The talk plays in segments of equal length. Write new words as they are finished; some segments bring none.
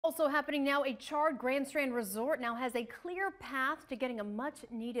Also happening now, a charred Grand Strand resort now has a clear path to getting a much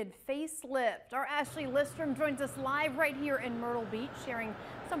needed facelift. Our Ashley Listrom joins us live right here in Myrtle Beach, sharing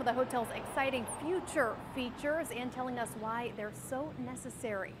some of the hotel's exciting future features and telling us why they're so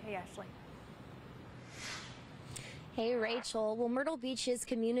necessary. Hey, Ashley. Hey, Rachel. Well, Myrtle Beach's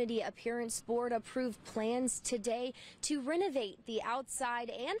Community Appearance Board approved plans today to renovate the outside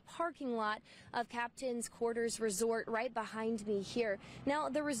and parking lot of Captain's Quarters Resort right behind me here. Now,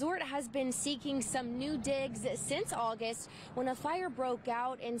 the resort has been seeking some new digs since August when a fire broke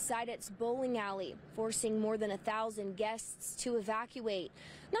out inside its bowling alley, forcing more than 1,000 guests to evacuate.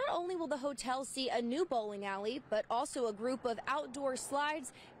 Not only will the hotel see a new bowling alley, but also a group of outdoor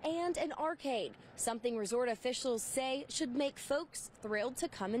slides and an arcade, something resort officials say should make folks thrilled to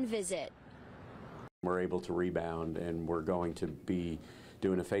come and visit. We're able to rebound, and we're going to be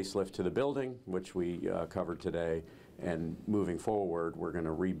doing a facelift to the building, which we covered today, and moving forward, we're going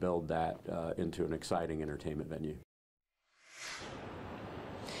to rebuild that into an exciting entertainment venue.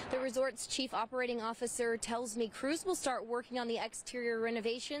 The resort's chief operating officer tells me crews will start working on the exterior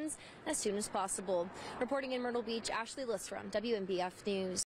renovations as soon as possible. Reporting in Myrtle Beach, Ashley Listrom, WMBF News.